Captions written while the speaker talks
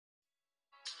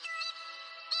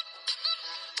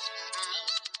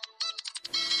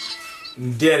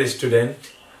Dear student,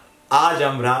 आज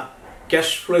আমরা cash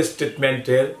flow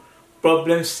স্টেটমেন্টের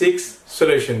প্রবলেম 6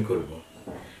 সলিউশন করব।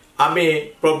 আমি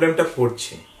প্রবলেমটা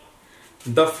পড়ছি।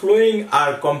 The following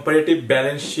are comparative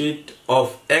balance sheet of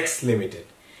X Limited.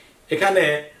 এখানে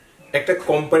একটা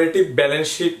কম্পারেটিভ ব্যালেন্স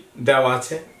শিট দেওয়া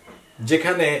আছে,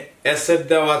 যেখানে অ্যাসেট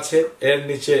দেওয়া আছে, এর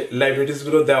নিচে লাইবিলিটিস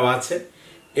গুলো দেওয়া আছে।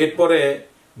 এরপরে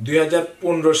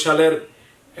 2015 সালের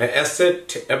অ্যাসেট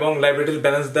এবং লাইবিলিটিস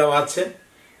ব্যালেন্স দেওয়া আছে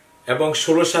এবং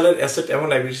 16 সালের অ্যাসেট এবং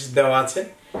লাইবিলিটিস দেওয়া আছে।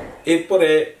 এরপরে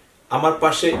আমার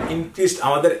পাশে ইনক্রিজ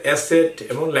আমাদের অ্যাসেট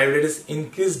এবং লাইবিলিটিস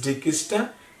ইনক্রিজ ডিক্রিজটা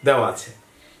দেওয়া আছে।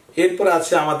 এরপর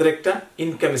আছে আমাদের একটা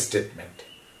ইনকাম স্টেটমেন্ট।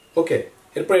 ওকে,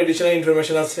 এরপর এডিশনাল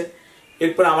ইনফরমেশন আছে।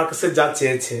 এরপর আমার কাছে যা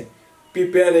চেয়েছে,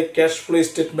 prepare a cash flow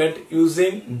statement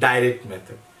using direct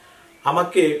method.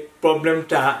 আমাকে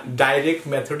প্রবলেমটা ডাইরেক্ট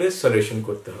মেথডে সলিউশন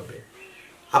করতে হবে।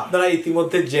 আপনারা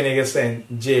ইতিমধ্যে জেনে গেছেন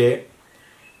যে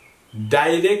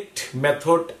ডাইরেক্ট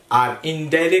মেথড আর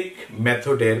ইনডাইরেক্ট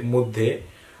মেথডের মধ্যে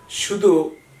শুধু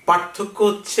পার্থক্য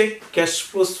হচ্ছে ক্যাশ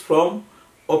ফ্লোস ফ্রম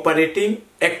অপারেটিং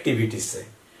অ্যাক্টিভিটিসে।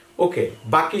 ওকে,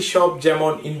 বাকি সব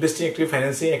যেমন investing activity,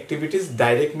 financing activities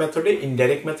direct মেথডে,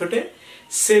 ইনডাইরেক্ট মেথডে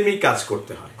সেমই কাজ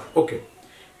করতে হয়। ওকে,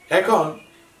 এখন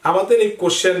আমাদের এই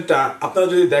কোশ্চেনটা আপনারা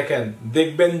যদি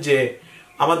দেখবেন যে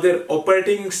আমাদের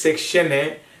অপারেটিং সেকশনে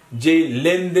যে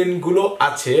লেনদেনগুলো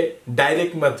আছে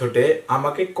ডাইরেক্ট মেথডে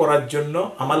আমাকে করার জন্য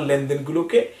আমার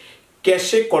লেনদেনগুলোকে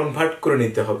ক্যাশে কনভার্ট করে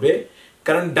নিতে হবে,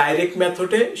 কারণ ডাইরেক্ট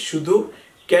মেথডে শুধু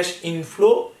ক্যাশ ইনফ্লো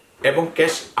এবং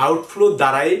ক্যাশ আউটফ্লো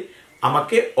দ্বারাই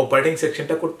আমাকে অপারেটিং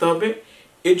সেকশনটা করতে হবে।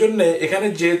 এই জন্য এখানে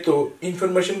যেহেতু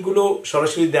ইনফরমেশনগুলো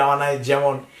সরাসরি দেওয়া নাই,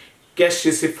 যেমন cash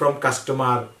receive from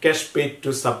customer, cash paid two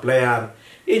supplier,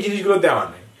 এই জিনিসগুলো দেওয়া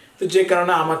নাই, তো যে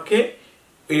কারণে আমাকে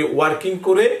এই ওয়ার্কিং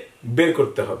করে বের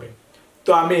করতে হবে।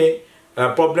 তো আমি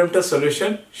প্রবলেমটা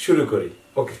সলিউশন শুরু করি।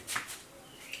 ওকে,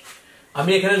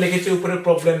 আমি এখানে লিখেছি উপরে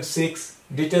প্রবলেম 6,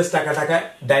 ডিটেলস টাকা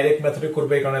ডাইরেক্ট মেথডে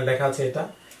করবে, এই কারণে লেখা আছে এটা।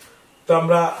 তো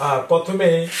আমরা প্রথমে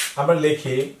আমরা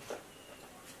লিখি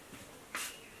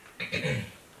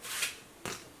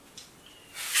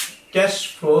ক্যাশ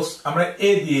ফ্লোস, আমরা এ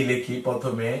দিয়ে লিখি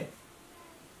প্রথমে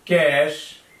cash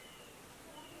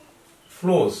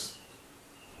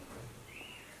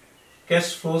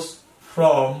flows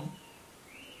from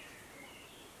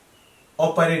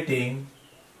operating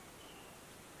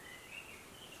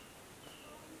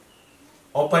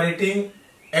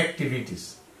activities.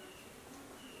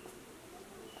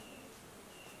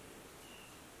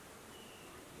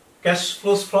 Cash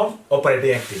flows from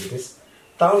operating activities.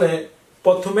 তাহলে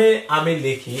প্রথমে আমি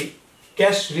লিখি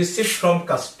cash receive from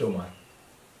customer.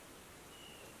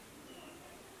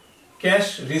 Cash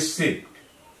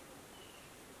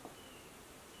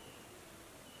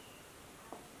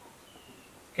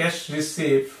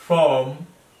receive from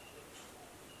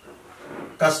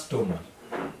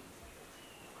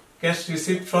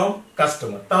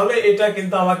customer. তাহলে এটা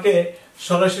কিন্তু আমাকে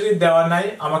সরাসরি দেওয়া নাই,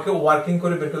 আমাকে ওয়ার্কিং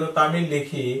করে বের করতে হবে। তা আমি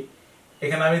লিখি,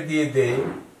 এখানে আমি দিয়ে দেই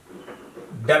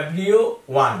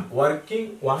W1 ওয়ার্কিং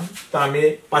 1। তো আমি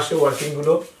পাশে ওয়ার্কিং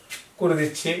গুলো করে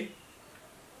দিচ্ছি,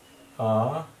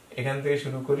 এখান থেকে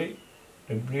শুরু করি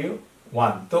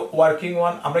W1। তো ওয়ার্কিং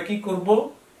 1 আমরা কি করব,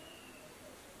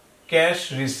 ক্যাশ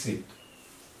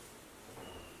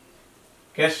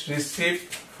রিসিভ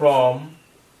ফ্রম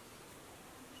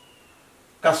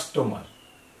কাস্টমার।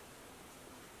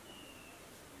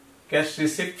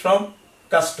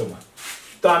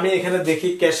 তো আমি এখানে দেখি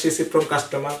ক্যাশ রিসিভ ফ্রম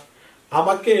কাস্টমার।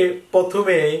 আমাকে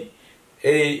প্রথমে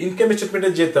এই ইনকাম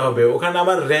স্টেটমেন্টে যেতে হবে, ওখানে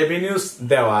আমার রেভিনিউস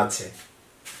দেওয়া আছে,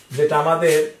 যেটা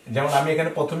আমাদের, যেমন আমি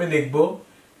এখানে প্রথমে লিখব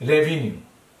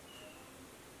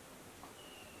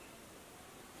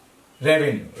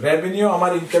রেভিনিউ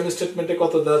আমার ইনকাম স্টেটমেন্টে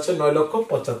কত দেওয়া আছে,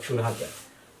 9,75,000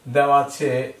 দেওয়া আছে,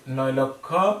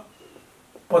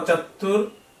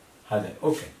 9,75,000।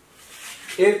 ওকে,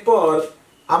 এরপর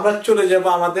আমরা চলে যাব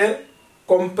আমাদের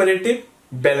কম্পারেটিভ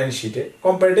ব্যালেন্স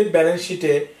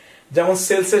শিটে। যেমন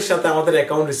সেলস এর সাথে আমাদের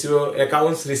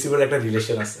অ্যাকাউন্টস রিসিভেবল একটা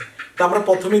রিলেশন আছে। তো আমরা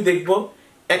প্রথমেই দেখব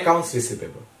অ্যাকাউন্টস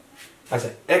রিসিভেবল। আচ্ছা,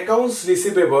 অ্যাকাউন্টস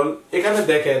রিসিভেবল এখানে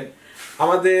দেখেন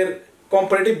আমাদের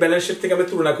কম্পারেটিভ ব্যালেন্স শিট থেকে আমি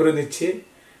তুলনা করে নিচ্ছি।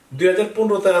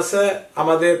 2015তে আছে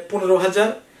আমাদের 15,000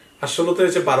 আর 16তে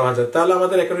হয়েছে 12,000। তাহলে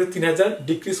আমাদের অ্যাকাউন্টে 3,000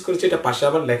 ডিক্রিজ করেছে, এটা পাশে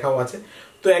আবার লেখাও আছে।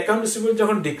 তো অ্যাকাউন্ট রিসিভেবল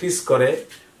যখন ডিক্রিজ করে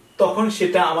তখন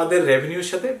সেটা আমাদের রেভিনিউর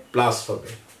সাথে প্লাস হবে।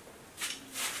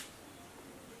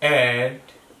 Add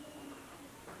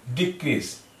decrease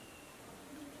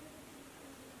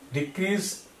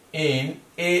in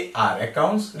AR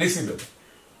accounts receivable,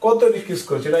 কত ডিক্রিজ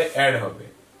করেছে এটা অ্যাড হবে।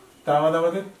 তার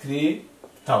আমাদের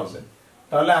 3,000।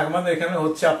 তাহলে আমাদের এখানে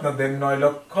হচ্ছে আপনাদের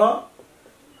 9,00,000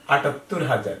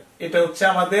 78,000। এটা হচ্ছে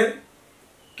আমাদের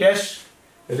ক্যাশ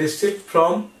রিসিভ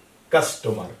ফ্রম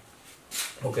কাস্টমার।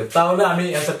 ওকে, তাহলে আমি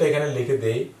অ্যান্সারটা এখানে লিখে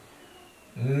দেই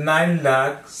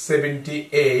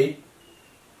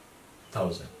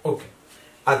 9,78,000। ওকে,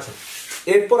 আচ্ছা,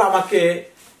 এরপর আমাকে,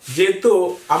 যেহেতু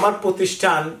আমার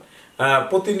প্রতিষ্ঠান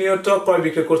প্রতিনিয়ত ক্রয়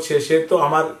বিক্রয় করছে, সেহেতু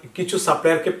আমার কিছু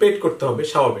সাপ্লায়ারকে পেড করতে হবে,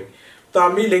 স্বাভাবিক। তো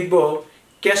আমি লিখব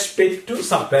ক্যাশ পেড টু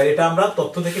সাপ্লায়ার। এটা আমরা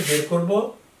তথ্য থেকে বের করব।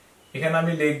 এখানে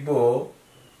আমি লিখব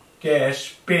ক্যাশ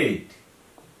পেড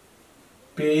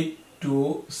টু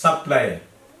সাপ্লায়ার।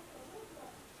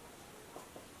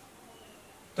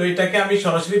 তো এটাকে আমি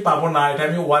সরাসরি পাবো না, এটা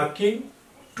আমি ওয়ার্কিং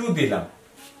টু দিলাম,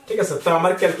 ঠিক আছে। তো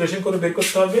আমার ক্যালকুলেশন করে বের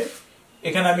করতে হবে।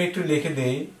 এখানে আমি একটু লিখে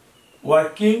দেই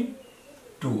ওয়ার্কিং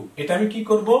টু। এটা আমি কি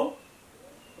করব,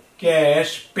 ক্যাশ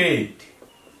পেড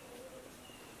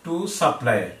টু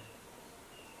সাপ্লায়ার।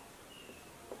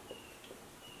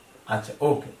 আচ্ছা,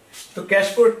 ওকে। তো ক্যাশ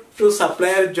পেড টু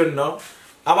সাপ্লায়ার জন্য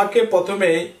আমাকে প্রথমে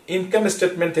ইনকাম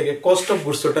স্টেটমেন্ট থেকে কস্ট অফ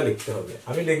গুডসটা লিখতে হবে।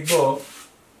 আমি লিখব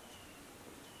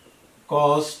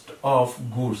cost of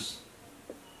goods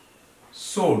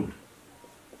sold.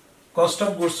 Cost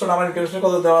of goods sold আমার ইনকাম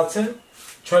কত দেওয়া আছে,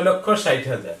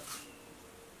 6,60,000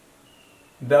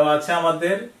 দেওয়া আছে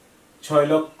আমাদের। 6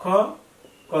 লক্ষ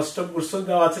কস্ট অফ গুডস সোল্ড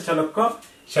দেওয়া আছে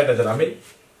 6,60,000 আমি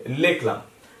লিখলাম।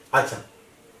 আচ্ছা,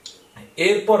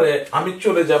 এরপরে আমি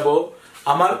চলে যাব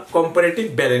আমার কম্পারেটিভ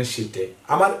ব্যালেন্স শিটে।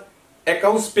 আমার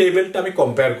অ্যাকাউন্টস পেয়েবলটা আমি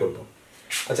কম্পেয়ার করব।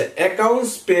 আচ্ছা,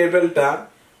 অ্যাকাউন্টস পেয়েবলটা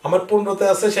আমার 15তে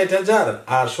আছে 60,000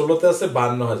 আর 16তে আছে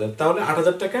 52,000, তাহলে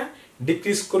 8,000 টাকা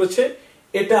ডিক্রিজ করেছে।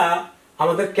 এটা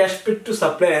আমাদের ক্যাশ পেড টু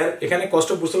সাপ্লায়ার, এখানে কস্ট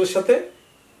অফ গুডস সোল্ডের সাথে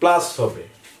প্লাস হবে।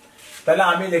 তাহলে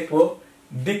আমি লিখব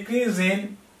decrease in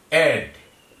add,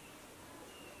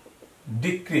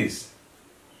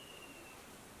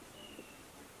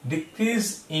 decrease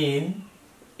in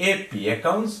AP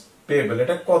accounts payable.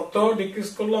 এটা কত ডিক্রিজ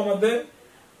করলো আমাদের,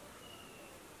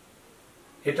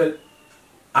 এটা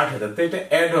 8,000। তো এটা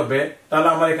অ্যাড হবে, তাহলে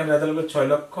আমার এখানে রেজাল্ট হবে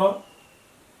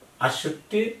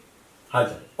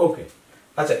 6,68,000। ওকে,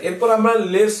 আচ্ছা, এরপর আমরা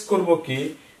লেস করব কি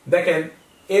দেখেন।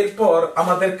 এরপর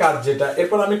আমাদের কাজ যেটা,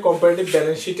 এরপর আমি কম্পারেটিভ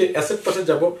ব্যালেন্স শিটে অ্যাসেট পাশে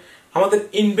যাব। আমাদের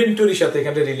ইনভেন্টরির সাথে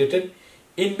এখানে রিলেটেড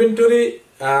ইনভেন্টরি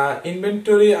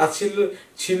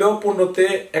ছিল 15তে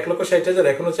 1,60,000,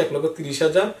 এখন হচ্ছে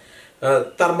 1,30,000।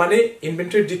 তার মানে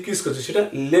ইনভেন্টরি ডিক্রিজ করছে, সেটা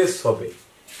লেস হবে।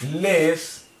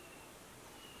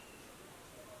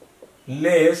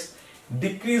 লেস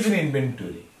ডিক্রিজ ইন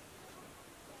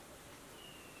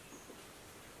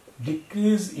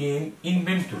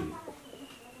ইনভেন্টরি,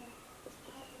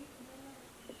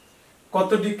 কত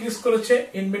ডিক্রিজ করেছে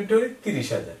ইনভেন্টরি,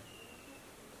 30,000।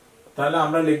 তাহলে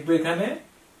আমরা লিখবো এখানে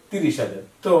 30,000।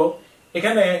 তো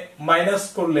এখানে মাইনাস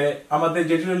করলে আমাদের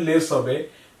যেটা লেস হবে,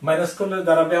 মাইনাস করলে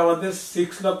দাঁড়াবে আমাদের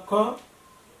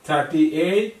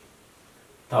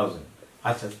 6,38,000।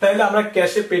 আচ্ছা, তাহলে আমরা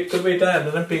ক্যাশে পেড করবো, এটা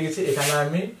আমরা পেয়ে গেছি। এখানে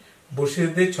আমি বসিয়ে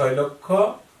দিই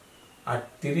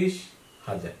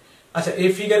 6,38,000। আচ্ছা, এই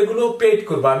ফিগার গুলো পেড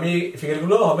করবো আমি, ফিগার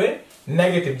গুলো হবে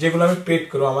নেগেটিভ। যেগুলো আমি পেড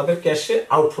করবো আমাদের ক্যাশে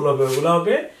আউটফ্লো হবে, ওগুলো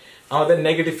হবে আমাদের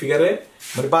নেগেটিভ ফিগারে,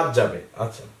 মানে বাদ যাবে।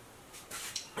 আচ্ছা,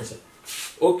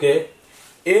 ওকে।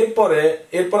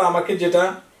 এরপর আমাকে যেটা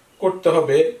করতে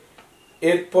হবে,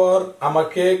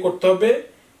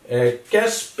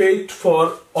 cash paid for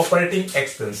operating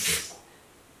expenses.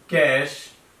 Cash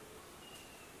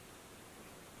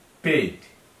paid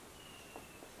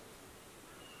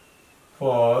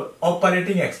for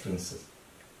operating expenses.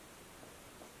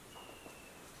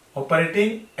 Operating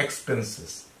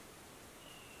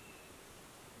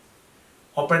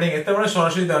এতে মানে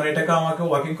সরাসরি দেওয়া, এটাকে আমাকে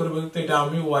ওয়ার্কিং করে বলতে, এটা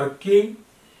আমি ওয়ার্কিং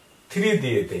 3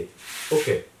 দিয়ে দেই।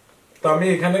 ওকে, তো আমি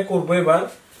এখানে করবো এবার,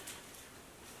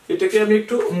 এটাকে আমি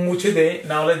একটু মুছে দেই,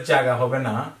 না হলে জায়গা হবে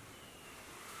না।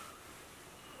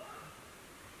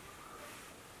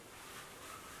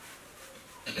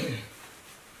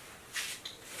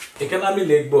 এখানে আমি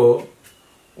লিখবো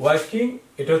ওয়ার্কিং,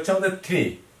 এটা হচ্ছে আমাদের 3,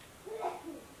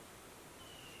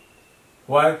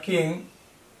 ওয়ার্কিং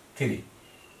 3।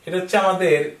 এটা হচ্ছে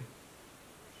আমাদের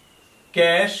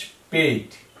cash paid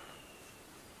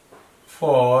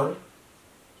for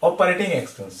operating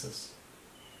expenses.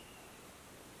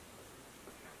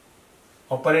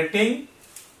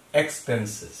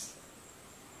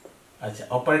 আচ্ছা,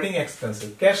 operating expenses,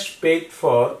 cash paid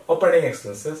for operating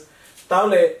expenses.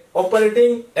 তাহলে অপারেটিং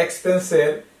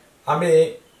এক্সপেন্সের আমি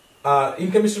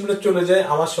ইনকাম স্টেটমেন্টে চলে যাই।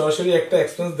 আমার সরাসরি একটা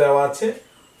এক্সপেন্স দেওয়া আছে,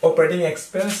 অপারেটিং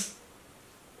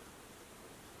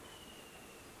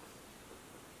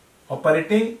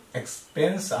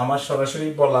এক্সপেন্স। আমার সরাসরি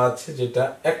বলা আছে যেটা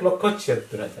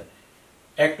 1,76,000।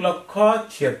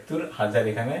 1,76,000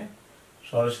 এখানে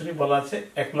সরাসরি বলা আছে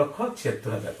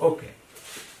 1,76,000। ওকে,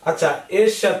 আচ্ছা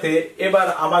এর সাথে এবার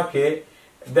আমাকে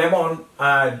যেমন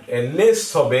লেস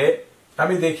হবে,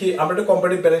 আমি দেখি আমরা একটা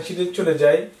কোম্পানি ব্যালেন্স শিটে চলে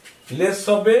যাই। লেস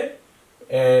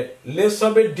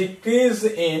হবে decrease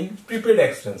in prepaid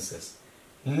expenses,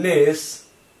 less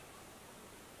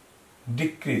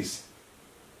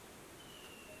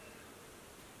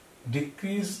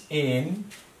decrease in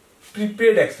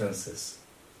prepaid expenses,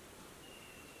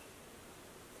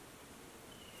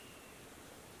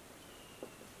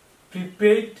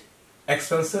 prepaid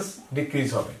expenses decrease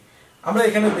হবে। আমরা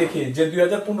এখানে দেখি যে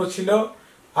 2015 ছিল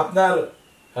আপনার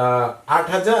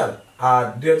 8,000 আর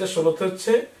 2016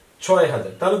 হচ্ছে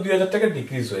 6,000, তাহলে 2,000 টাকা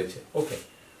ডিক্রিজ হয়েছে। ওকে,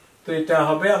 তো এটা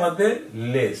হবে আমাদের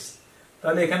লেস,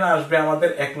 তাহলে এখানে আসবে আমাদের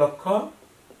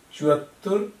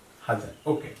 1,74,000।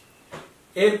 ওকে,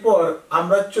 এরপর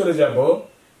আমরা চলে যাব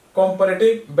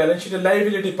কম্পারেটিভ ব্যালেন্স শিটের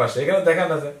লাইবিলিটি পাশে। এখানে দেখান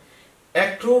আছে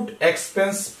accrued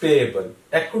expense payable.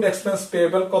 Accrued expense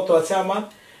payable কত আছে আমার?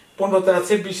 15তে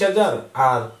আছে 20,000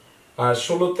 আর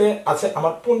 16তে আছে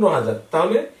আমার 15,000,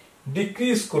 তাহলে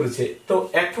ডিক্রিজ করেছে। তো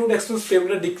অ্যাক্রুড এক্সপেন্স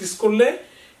পেয়েবল ডিক্রিজ করলে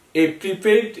এই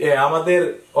প্রিপেইড আমাদের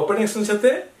অপারেটিং এক্সপেন্সের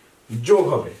সাথে যোগ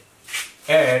হবে।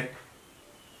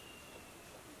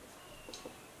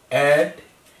 Add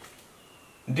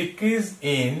decrease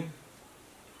in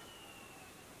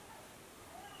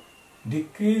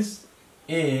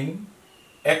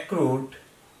accrued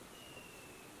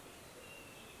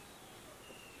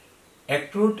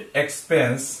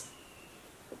expense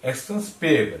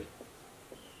payable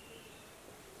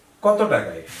কত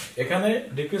টাকা? এখানে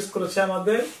ডিক্রিজ করেছে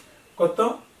আমাদের কত?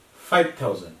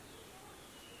 5,000।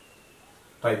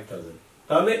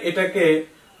 তাহলে এটাকে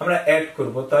আমরা অ্যাড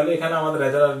করব, তাহলে এখানে আমাদের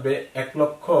রেজাল্ট আসবে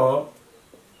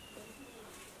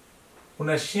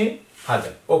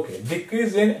 1,79,000। ওকে,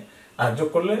 ডিক্রিজ ইন আর যোগ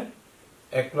করলে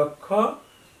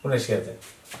 1,79,000।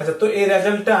 আচ্ছা, তো এই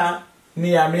রেজাল্টটা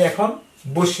নিয়ে আমি এখন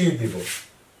বসিয়ে দিব।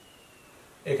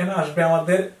 এখানে আসবে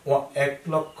আমাদের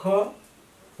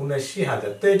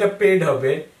 1,79,000। তো এটা পেইড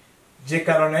হবে, যে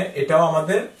কারণে এটাও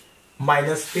আমাদের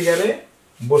মাইনাস ফিগারে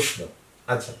বসলো।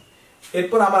 আচ্ছা,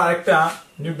 এরপর আমার আরেকটা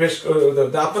বেশ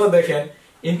আপনারা দেখেন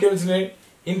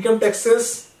ইনকাম ট্যাক্সেস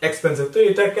এক্সপেন্সেস। তো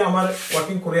এটাকে আমার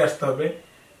ওয়ার্কিং করে আসতে হবে।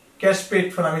 ক্যাশ পেইড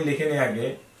ফর আমি লিখে নিই আগে,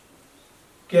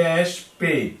 cash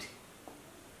paid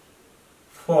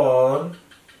for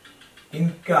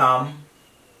income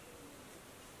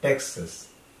taxes,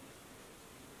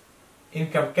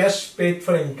 cash paid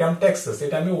for income taxes,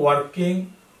 এটা আমি ওয়ার্কিং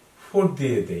ফর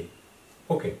দিয়ে দেই।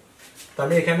 ওকে, তো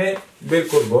আমি এখানে বের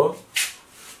করব।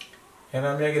 এখানে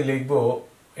আমি আগে লিখবো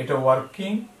এটা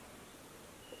working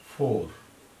for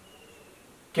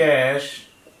cash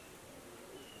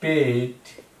paid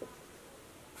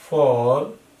for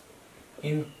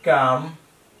income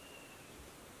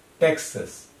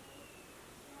taxes,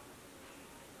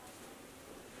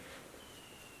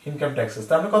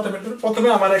 তাহলে কত বের করব? প্রথমে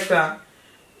আমার একটা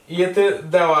ইয়েতে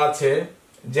দেওয়া আছে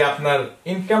যে আপনার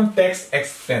ইনকাম ট্যাক্স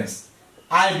এক্সপেন্স,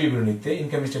 আয় বিবরণীতে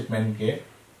ইনকাম স্টেটমেন্টকে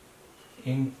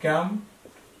ইনকাম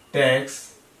ট্যাক্স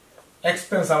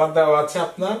এক্সপেন্স আমার দেওয়া আছে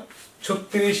আপনার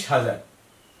 36,000।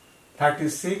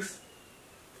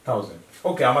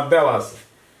 ওকে, আমার দেওয়া আছে।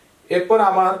 এরপর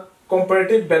আমার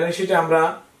কম্পারেটিভ ব্যালেন্স শিটে আমরা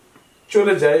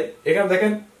চলে যাই। এখানে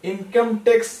দেখেন ইনকাম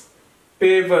ট্যাক্স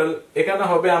পেয়েবল, এখানে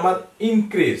হবে আমার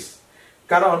ইনক্রিজ,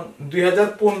 কারণ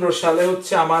 2015 সালে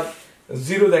হচ্ছে আমার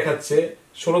 0 দেখাচ্ছে,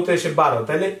 16তে এসে 12,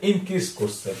 তাহলে ইনক্রিজ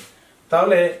করছে।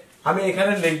 তাহলে আমি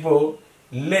এখানে লিখব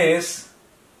লেস,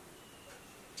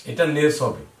 এটা লেস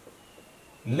হবে,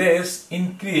 less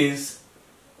increase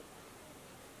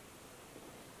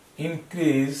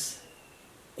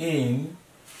in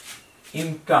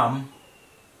income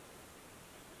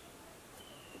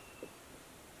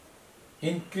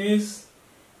increase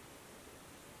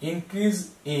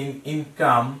in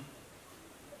income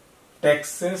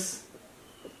taxes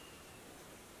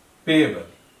payable,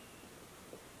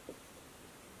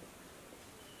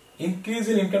 increase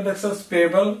in income taxes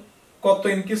payable কত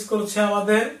ইনক্রিজ করেছে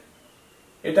আমাদের?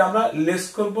 এটা আমরা লেস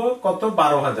করব কত?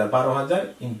 12,000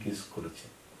 ইনক্রিজ করেছে।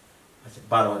 আচ্ছা,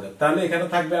 12,000, তাহলে এখানে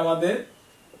থাকবে আমাদের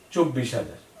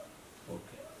 24,000।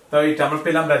 ওকে, তো এটা আমরা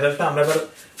পেলাম রেজাল্টটা। আমরা এবার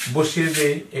বসিয়ে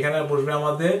দেই, এখানে বসবে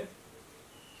আমাদের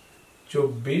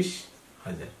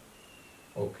 24,000।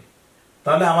 ওকে,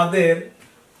 তাহলে আমাদের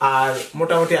আর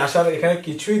মোটামুটি আসার এখানে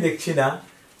কিছুই দেখছি না,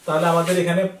 তাহলে আমাদের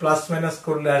এখানে প্লাস মাইনাস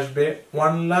করলে আসবে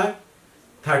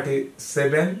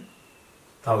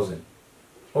 1,37,000।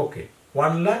 ওকে,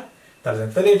 1,37,000।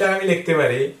 তাহলে এটা আমি লিখতে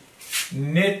পারি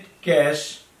net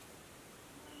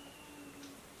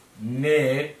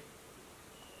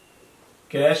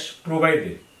cash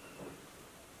provided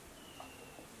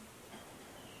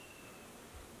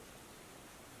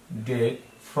provided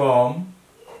from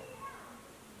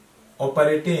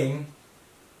operating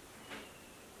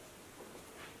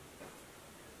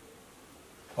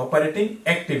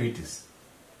activities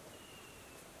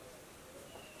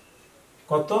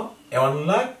কত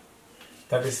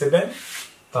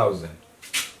 1,37,000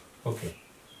 ওকে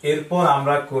এরপর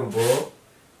আমরা করব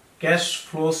ক্যাশ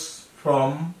ফ্লোস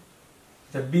ফ্রম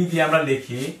বি দিয়ে আমরা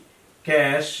লিখি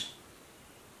cash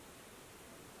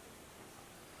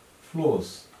flows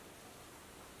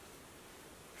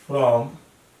from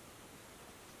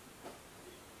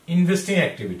investing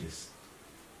activities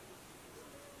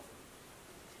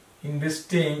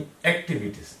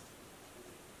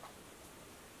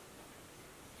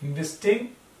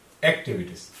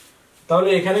তাহলে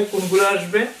এখানে কোনগুলো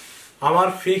আসবে আমার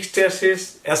fixed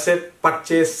asset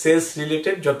purchase sales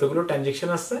related যতগুলো ট্রানজাকশন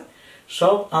আছে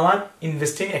সব আমার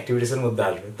ইনভেস্টিং অ্যাক্টিভিটিস এর মধ্যে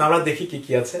আসবে তো আমরা দেখি কি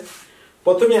কি আছে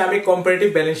প্রথমে আমি কম্পারেটিভ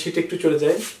ব্যালেন্স শিট একটু চলে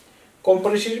যাই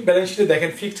কম্পারেটিভ ব্যালেন্স শিটে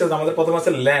দেখেন ফিক্সড আমাদের প্রথম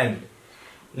আছে ল্যান্ড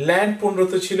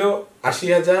 15তে ছিল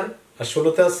 80,000 আর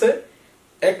 16তে আছে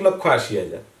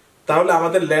 1,80,000 তাহলে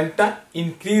আমাদের ল্যান্ডটা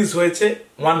ইনক্রিজ হয়েছে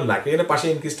 1 লাখ এখানে পাশে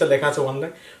ইনক্রিজটা লেখা আছে 1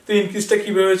 লাখ তো ইনক্রিজটা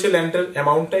কিভাবে হয়েছে ল্যান্ডের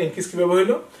অ্যামাউন্টটা ইনক্রিজ কিভাবে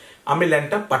হলো আমি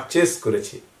ল্যান্ডটা পারচেজ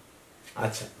করেছি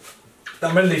আচ্ছা তো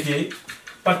আমরা লিখি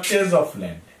পারচেজ অফ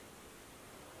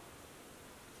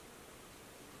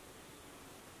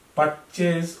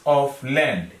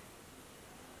ল্যান্ড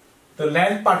তো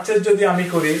ল্যান্ড পারচেজ যদি আমি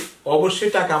করি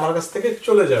অবশ্যই টাকা আমার কাছ থেকে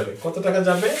চলে যাবে কত টাকা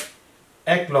যাবে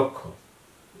 1 লক্ষ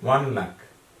 1 লাখ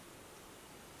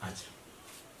আচ্ছা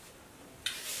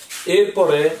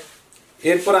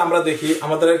এরপরে আমরা দেখি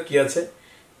আমাদের আর কি আছে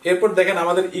এরপর দেখেন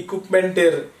আমাদের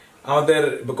ইকুইপমেন্টের আমাদের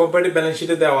কম্পারেটিভ ব্যালেন্স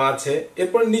শিটে দেওয়া আছে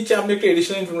এরপর নিচে আমি একটা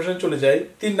এডিশনাল ইনফরমেশন চলে যাই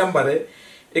 3 নম্বরে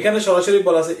এখানে সরাসরি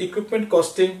বলা আছে ইকুইপমেন্ট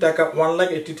কস্টিং টাকা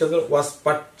 1,80,000 ওয়াজ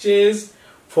পারচেজ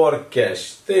ফর ক্যাশ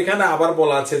তো এখানে আবার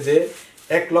বলা আছে যে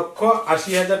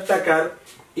 1,80,000 টাকার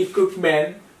ইকুইপমেন্ট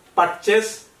পারচেজ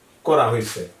করা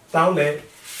হয়েছে তাহলে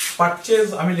পারচেজ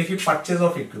আমি লিখি পারচেজ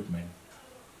অফ ইকুইপমেন্ট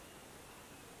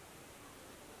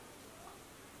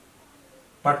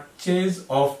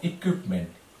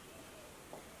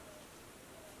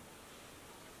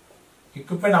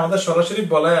আমাদের সরাসরি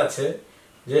বলা আছে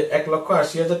যে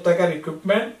 1,80,000 টাকার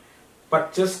ইকুইপমেন্ট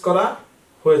পারচেজ করা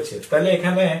হয়েছে তাহলে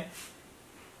এখানে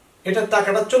এটা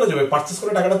টাকাটা চলে যাবে পারচেজ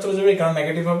করে টাকাটা চলে যাবে এখানে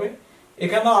নেগেটিভ হবে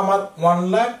এখানে আমার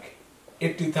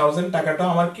 1,80,000 টাকাটা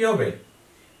আমার কি হবে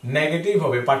নেগেটিভ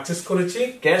হবে পারচেজ করেছি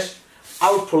ক্যাশ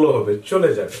আউটফ্লো হবে চলে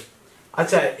যাবে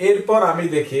আচ্ছা এরপর আমি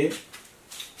দেখি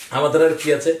আমাদের আর কি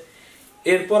আছে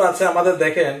এরপর আছে আমাদের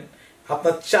দেখেন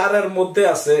আপনার 4 এর মধ্যে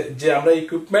আছে যে আমরা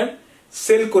ইকুইপমেন্ট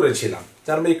সেল করেছিলাম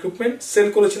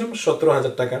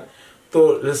 17,000 টাকা তো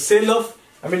সেল অফ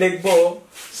আমি লিখব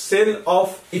সেল অফ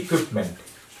ইকুইপমেন্ট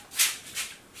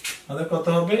আমাদের কত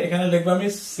হবে এখানে লিখব আমি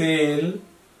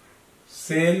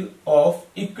সেল অফ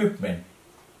ইকুইপমেন্ট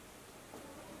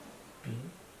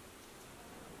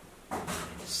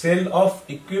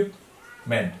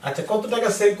আচ্ছা কত টাকা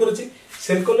সেল করেছি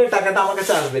সেল করলে টাকাটা আমার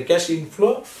কাছে আসবে ক্যাশ ইনফ্লো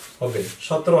হবে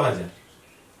 17,000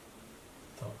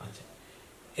 তো আচ্ছা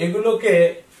এগুলোকে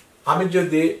আমি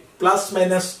যদি প্লাস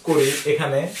মাইনাস করি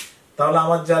এখানে তাহলে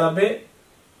আমার দাঁড়াবে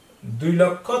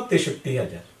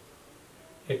 2,63,000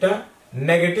 এটা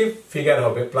নেগেটিভ ফিগার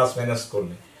হবে প্লাস মাইনাস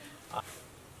করলে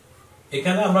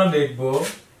এখানে আমরা লিখব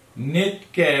net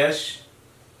cash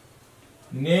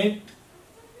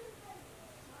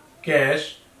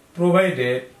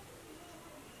provided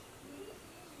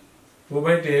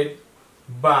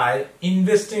by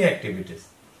investing activities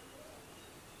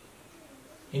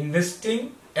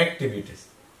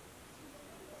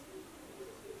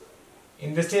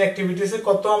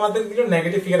কত আমাদের দিল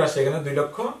নেগেটিভ ফিগার আসে এখানে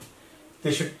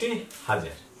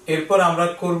 2,63,000 এরপর আমরা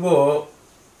করব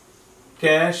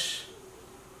cash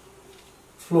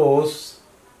flows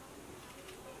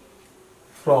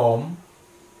from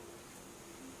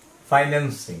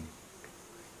financing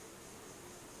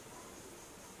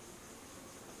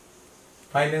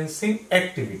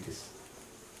activities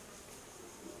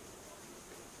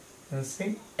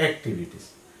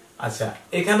আচ্ছা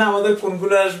এখানে আমাদের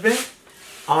কোনগুলো আসবে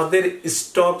আমাদের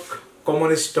stock common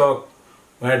stock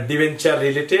debenture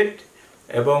related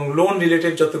এবং লোন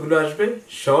রিলেটেড যতগুলো আসবে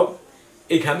সব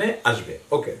এখানে আসবে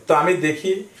ওকে তো আমি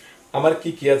দেখি আমার কি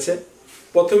কি আছে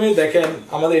প্রথমে দেখেন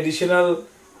আমাদের এডিশনাল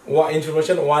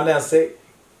ইনফরমেশন 1 এ আছে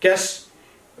ক্যাশ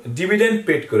ডিভিডেন্ড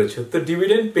পেড করেছে তো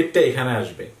ডিভিডেন্ড পেডটা এখানে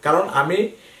আসবে কারণ আমি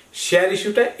শেয়ার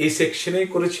ইস্যুটা এই সেকশনেই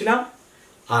করেছিলাম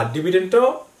আর ডিভিডেন্ডটাও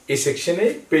এই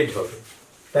সেকশনেই পেড হবে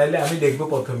তাহলে আমি লিখব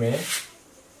প্রথমে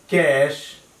cash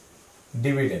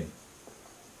dividend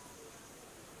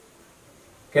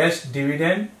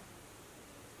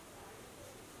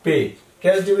paid,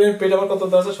 cash dividend paid আমার কত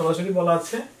দেওয়া আছে সরাসরি বলা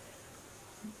আছে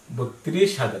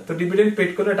 32,000। তো ডিভিডেন্ড পেড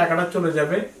করলে টাকাটা চলে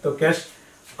যাবে, তো ক্যাশ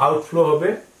আউটফ্লো হবে।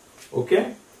 ওকে,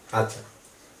 আচ্ছা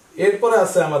এরপরে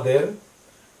আছে আমাদের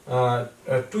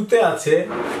টুতে আছে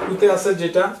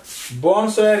যেটা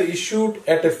bonds war issued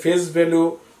at A face value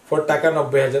for টাকা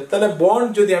 90,000। তাহলে বন্ড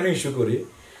যদি আমি ইস্যু করি,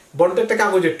 বন্ডটা একটা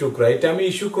কাগজের টুকরা, এটা আমি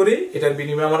ইস্যু করি, এটার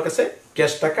বিনিময়ে আমার কাছে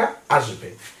ক্যাশ টাকা আসবে।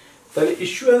 তাহলে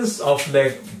ইস্যুয়েন্স অফ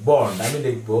বন্ড আমি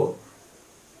লিখবো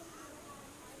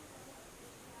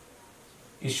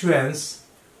ইস্যুয়েন্স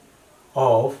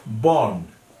অফ বন্ড,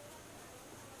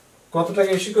 কত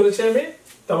টাকা ইস্যু করেছি আমি,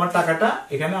 তো আমার টাকাটা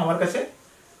এখানে আমার কাছে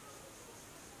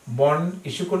বন্ড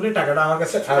ইস্যু করলে টাকাটা আমার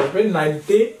কাছে আসবে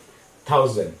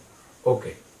 90,000।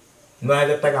 ওকে,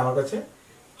 9,000 টাকা আমার কাছে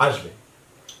আসবে।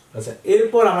 আচ্ছা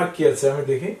এরপর আমার কি আছে আমি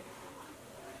দেখি,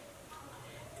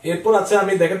 এরপর আছে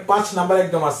আমি দেখেন 5 নাম্বার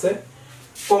একদম আছে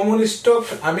কমন স্টক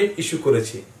আমি ইস্যু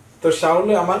করেছি, তো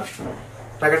তাহলে আমার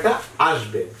টাকাটা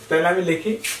আসবে। তাহলে আমি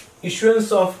লিখি ইস্যুয়েন্স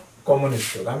অফ কমন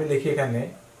স্টক, আমি লিখি এখানে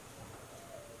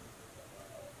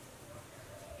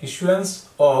issuance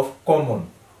of common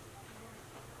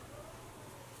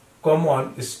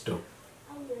stock.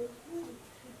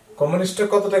 Common stock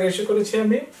কত টাকা ইস্যু করেছি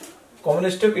আমি, কমন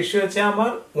স্টক ইস্যু হচ্ছে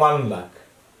আমার 1 লাখ,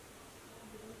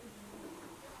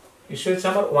 ইস্যু হচ্ছে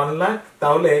আমার 1 লাখ।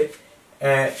 তাহলে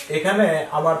এখানে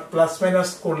আমার প্লাস মাইনাস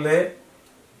করলে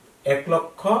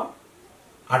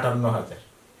 1,58,000।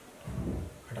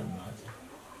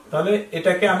 তাহলে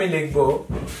এটাকে আমি লিখব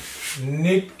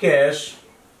NEET cash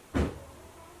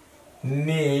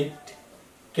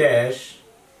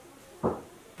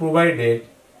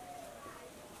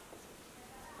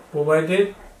provided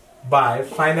by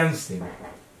financing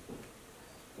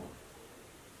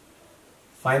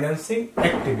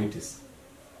activities।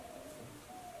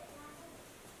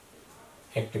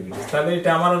 তাহলে এটা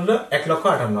আমার হলো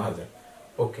 1,58,000।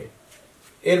 ওকে,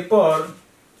 এরপর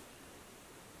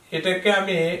এটাকে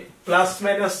আমি প্লাস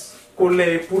মাইনাস করলে,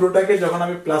 পুরোটাকে যখন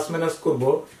আমি প্লাস মাইনাস করব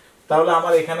তাহলে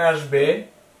আমার এখানে আসবে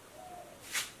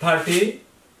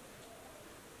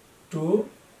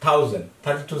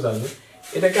 32,000।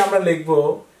 এটাকে আমরা লিখব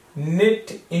নেট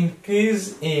ইনক্রিজ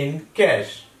ইন ক্যাশ,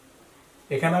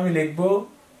 এখানে আমি লিখব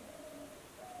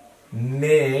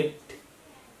নেট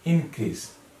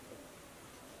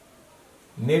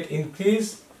ইনক্রিজ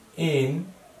ইন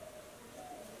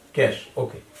ক্যাশ।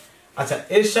 ওকে, আচ্ছা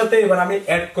এর সাথে এবার আমি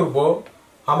অ্যাড করব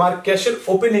আমার ক্যাশের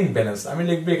ওপেনিং ব্যালেন্স, আমি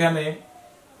লিখব এখানে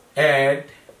add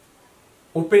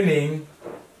opening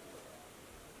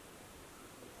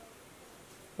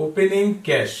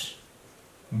cash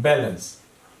balance.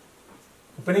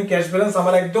 Opening cash balance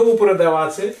আমার একদম উপরে দেওয়া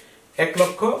আছে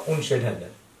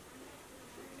 1,59,000,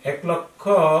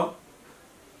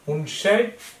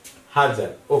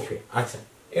 1,59,000। ওকে, আচ্ছা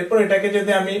এরপর এটাকে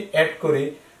যদি আমি অ্যাড করি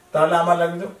তাহলে আমার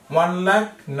লাগবে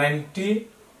 1,91,000,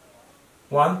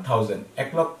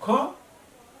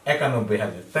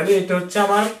 1,91,000। তাহলে এটা হচ্ছে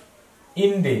আমার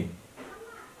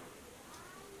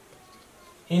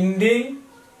ইন্ডিং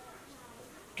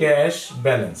ক্যাশ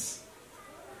ব্যালেন্স।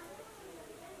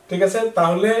 ঠিক আছে,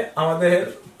 তাহলে আমাদের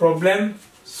প্রবলেম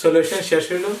সলিউশন শেষ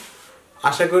হইল।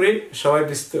 আশা করি সবাই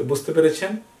বুঝতে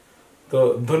পেরেছেন। তো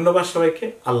ধন্যবাদ সবাইকে,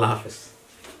 আল্লাহ হাফেজ।